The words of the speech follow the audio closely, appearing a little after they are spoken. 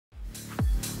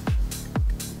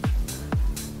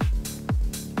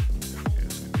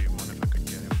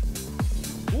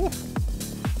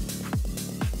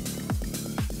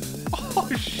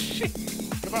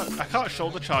I can't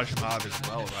shoulder charge him hard as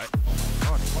well, right?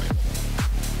 Oh my god,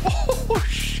 what? Oh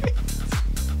shit!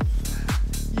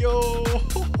 Yo!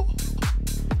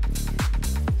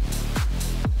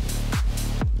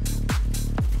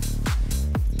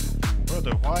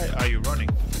 Brother, why are you running?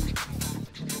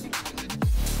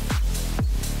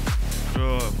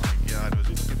 Oh my god, was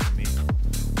he looking for me?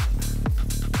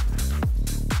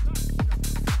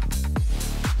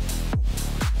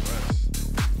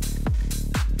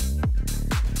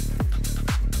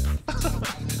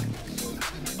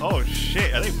 Oh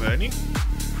shit, are they burning?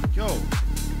 Yo.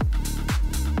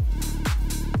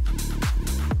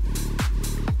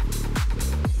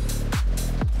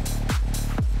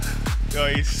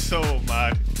 Yo, he's so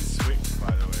mad. He's switched,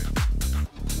 by the way.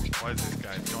 Why is this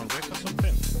guy John Wick or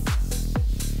something?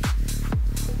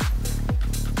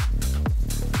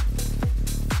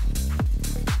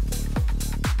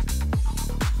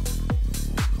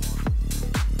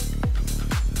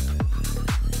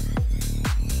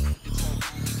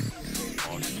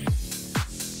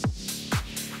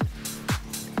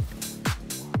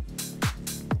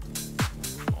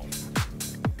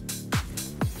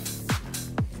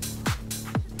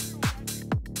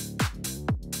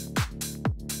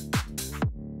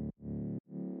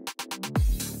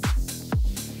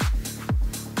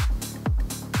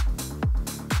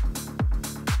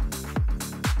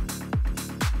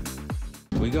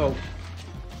 We go.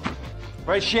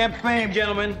 Right champagne,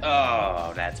 gentlemen.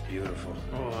 Oh, that's beautiful.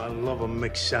 Oh, I love a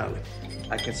mixed salad.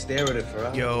 I could stare at it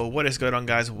forever. Yo, what is going on,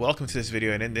 guys? Welcome to this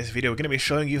video, and in this video we're going to be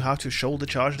showing you how to shoulder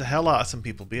charge the hell out of some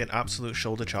people, be an absolute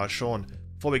shoulder charge Sean.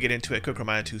 Before we get into it, a quick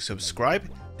reminder to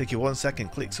subscribe. Take you 1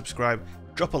 second, click subscribe,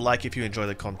 drop a like if you enjoy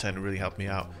the content, it really help me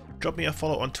out. Drop me a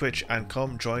follow on Twitch and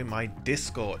come join my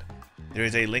Discord. There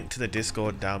is a link to the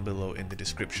Discord down below in the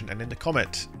description and in the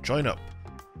comment. Join up.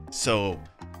 So,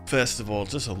 first of all,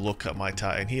 just a look at my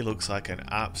Titan. He looks like an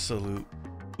absolute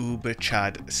uber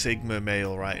Chad Sigma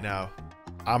male right now.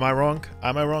 Am I wrong?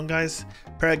 Am I wrong, guys?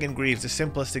 Peregrine Greaves, the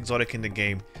simplest exotic in the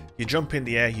game. You jump in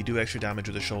the air, you do extra damage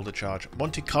with a shoulder charge.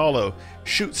 Monte Carlo,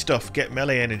 shoot stuff, get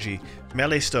melee energy.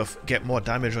 Melee stuff, get more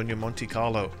damage on your Monte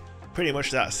Carlo. Pretty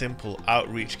much that simple.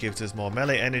 Outreach gives us more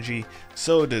melee energy,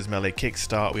 so does melee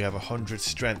kickstart. We have 100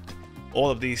 strength. All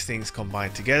of these things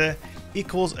combined together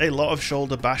equals a lot of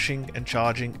shoulder bashing and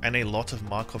charging and a lot of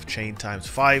Markov chain times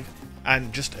 5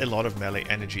 and just a lot of melee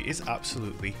energy. Is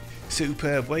absolutely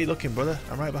superb. Where are you looking, brother?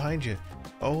 I'm right behind you.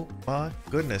 Oh my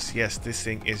goodness, yes, this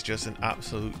thing is just an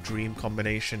absolute dream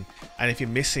combination. And if you're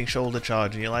missing shoulder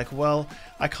charge and you're like, well,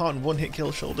 I can't one-hit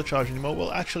kill shoulder charge anymore,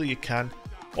 well, actually you can.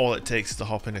 All it takes is to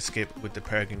hop and a skip with the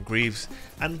Peregrine Greaves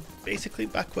and basically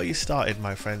back where you started,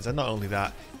 my friends. And not only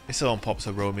that, if someone pops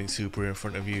a roaming super in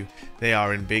front of you, they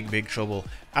are in big trouble.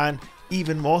 And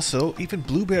even more so, even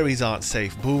blueberries aren't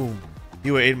safe. Boom.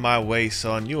 You were in my way,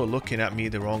 son. You were looking at me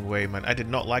the wrong way, man. I did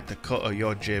not like the cut of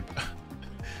your jib.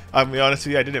 I'll be honest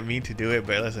with you, I didn't mean to do it,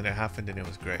 but listen, it happened and it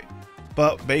was great.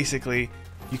 But basically,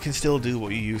 you can still do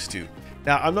what you used to.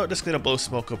 Now, I'm not just going to blow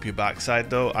smoke up your backside,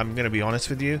 though. I'm going to be honest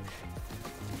with you.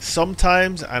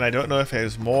 Sometimes, and I don't know if it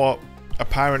was more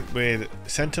apparent with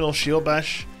Sentinel Shield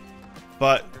Bash,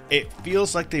 but it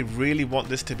feels like they really want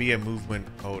this to be a movement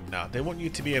mode now. They want you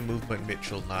to be a movement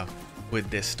Mitchell now with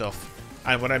this stuff.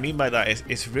 And what I mean by that is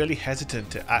it's really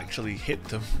hesitant to actually hit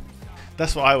them.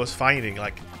 That's what I was finding.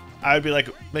 Like, I would be like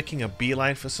making a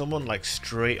beeline for someone, like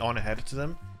straight on ahead to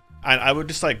them, and I would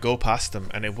just like go past them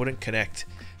and it wouldn't connect.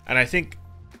 And I think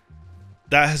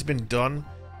that has been done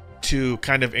to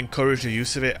kind of encourage the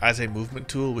use of it as a movement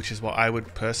tool, which is what I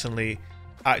would personally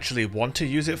actually want to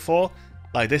use it for.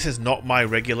 Like, this is not my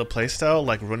regular playstyle,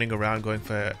 like running around going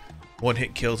for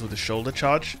one-hit kills with a shoulder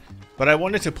charge. But I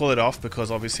wanted to pull it off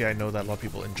because obviously I know that a lot of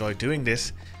people enjoy doing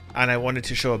this, and I wanted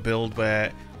to show a build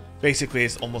where basically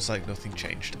it's almost like nothing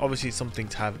changed. Obviously some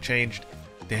things have changed.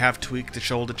 They have tweaked the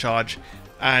shoulder charge,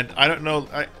 and I don't know,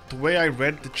 the way I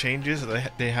read the changes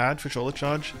that they had for shoulder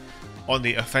charge on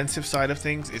the offensive side of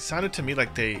things, it sounded to me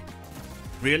like they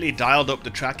really dialed up the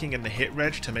tracking and the hit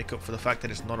reg to make up for the fact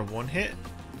that it's not a one hit.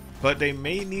 But they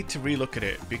may need to relook at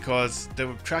it because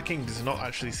the tracking does not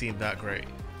actually seem that great.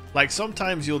 Like,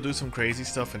 sometimes you'll do some crazy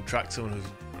stuff and track someone who's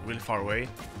really far away.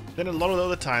 Then a lot of the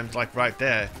other times, like right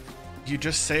there, you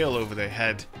just sail over their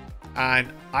head. And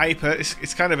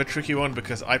it's kind of a tricky one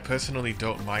because I personally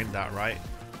don't mind that, right?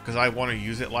 Because I want to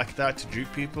use it like that to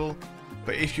juke people.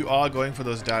 But if you are going for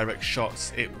those direct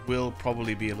shots, it will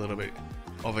probably be a little bit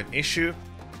of an issue.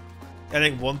 I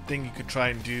think one thing you could try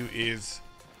and do is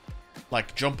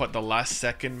like jump at the last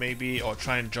second maybe, or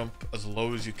try and jump as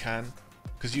low as you can,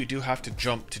 because you do have to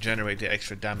jump to generate the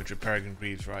extra damage with Peregrine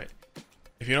Greaves, right?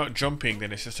 If you're not jumping,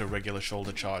 then it's just a regular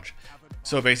shoulder charge.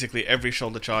 So basically every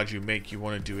shoulder charge you make, you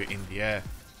want to do it in the air.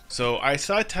 So I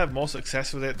started to have more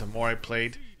success with it the more I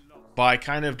played, by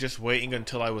kind of just waiting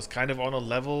until I was kind of on a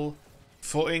level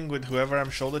footing with whoever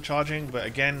I'm shoulder charging. But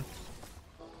again,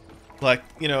 like,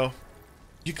 you know,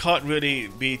 you can't really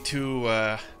be too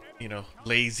you know,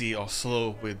 lazy or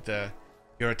slow with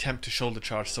your attempt to shoulder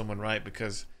charge someone, right?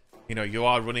 Because, you know, you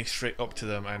are running straight up to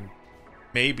them, and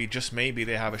maybe, just maybe,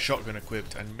 they have a shotgun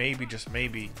equipped, and maybe, just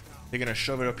maybe, they're gonna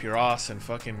shove it up your ass and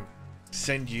fucking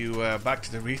send you back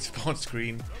to the respawn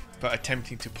screen for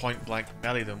attempting to point blank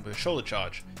melee them with a shoulder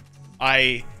charge.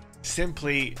 I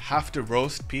simply have to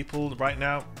roast people right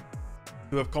now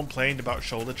who have complained about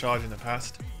shoulder charge in the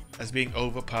past as being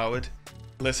overpowered.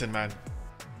 Listen, man,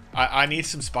 I need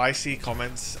some spicy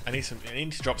comments. I need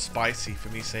to drop spicy for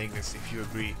me saying this if you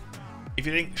agree. If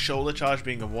you think shoulder charge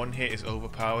being a one hit is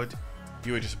overpowered,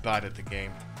 you are just bad at the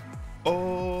game.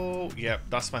 Oh, yeah,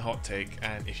 that's my hot take.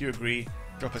 And if you agree,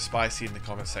 drop a spicy in the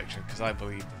comment section, because I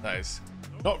believe that is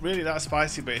not really that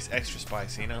spicy, but it's extra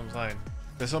spicy, you know what I'm saying?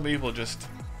 There's some people just,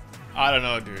 I don't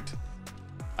know, dude.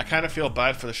 I kind of feel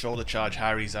bad for the shoulder charge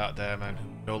Harrys out there, man, who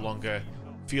no longer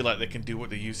feel like they can do what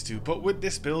they used to. But with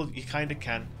this build, you kind of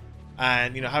can.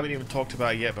 And, you know, I haven't even talked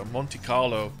about it yet, but Monte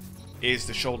Carlo is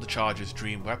the shoulder charger's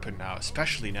dream weapon now,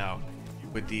 especially now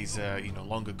with these, you know,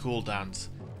 longer cooldowns.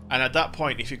 And at that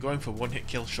point, if you're going for one-hit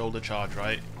kill shoulder charge,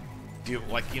 right? You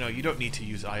know, you don't need to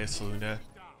use Ayas Luna,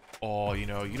 or, you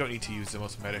know, you don't need to use the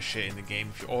most meta shit in the game.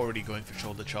 If you're already going for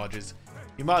shoulder charges,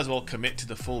 you might as well commit to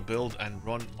the full build and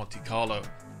run Monte Carlo.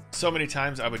 So many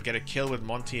times I would get a kill with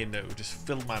Monty and it would just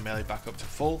fill my melee back up to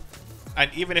full. And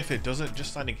even if it doesn't,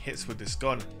 just landing hits with this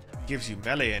gun gives you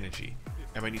melee energy.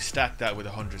 And when you stack that with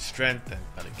 100 strength and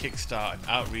melee kickstart and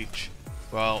outreach,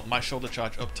 well, my shoulder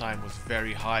charge uptime was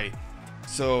very high.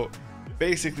 So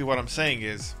basically what I'm saying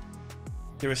is,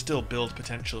 there is still build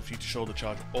potential for you to shoulder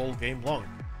charge all game long.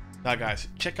 Now guys,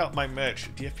 check out my merch,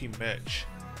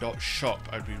 dfpmerch.shop.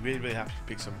 I'd be really, really happy to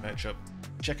pick some merch up.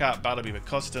 Check out Battle Beaver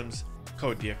Customs,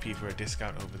 code DFP for a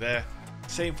discount over there.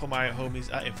 Same for my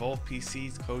homies at Evolve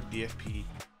PCs, code DFP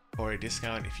for a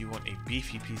discount if you want a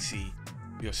beefy PC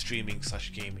for your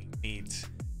streaming/gaming needs.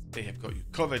 They have got you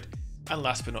covered. And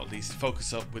last but not least,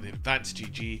 Focus Up with Advanced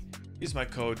GG. Use my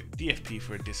code DFP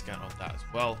for a discount on that as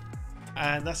well.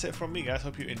 And that's it from me, guys.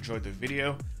 Hope you enjoyed the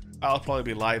video. I'll probably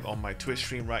be live on my Twitch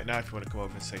stream right now if you want to come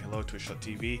over and say hello,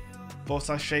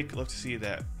 twitch.tv/Shake. Love to see you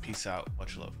there. Peace out.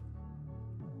 Much love.